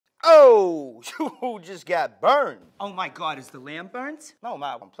Oh, you just got burned. Oh my God, is the lamb burnt? No,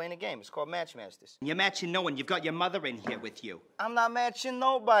 Ma, I'm playing a game. It's called Matchmasters. You're matching no one. You've got your mother in here with you. I'm not matching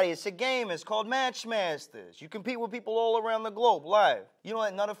nobody. It's a game. It's called Matchmasters. You compete with people all around the globe live. You know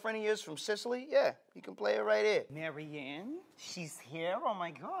another friend of yours from Sicily? Yeah, you can play it right here. Marianne? She's here? Oh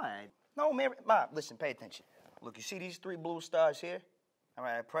my God. No, Ma, listen, pay attention. Look, you see these 3 blue stars here? All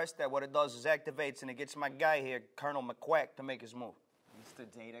right, I press that. What it does is activates, and it gets my guy here, Colonel McQuack, to make his move. Mr.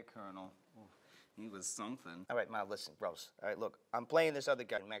 Data Colonel. Ooh, he was something. All right, Ma, listen, bros. All right, look, I'm playing this other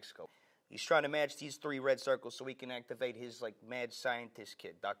guy in Mexico. He's trying to match these 3 red circles so he can activate his, mad scientist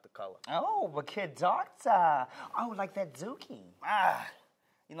kid, Dr. Color. Oh, the kid doctor. Oh, like that Dookie. Ah,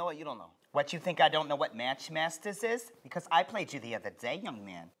 you know what? You don't know. What, you think I don't know what Matchmasters is? Because I played you the other day, young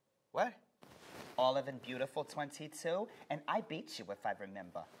man. What? Olive and Beautiful 22, and I beat you if I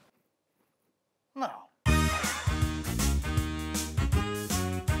remember. No.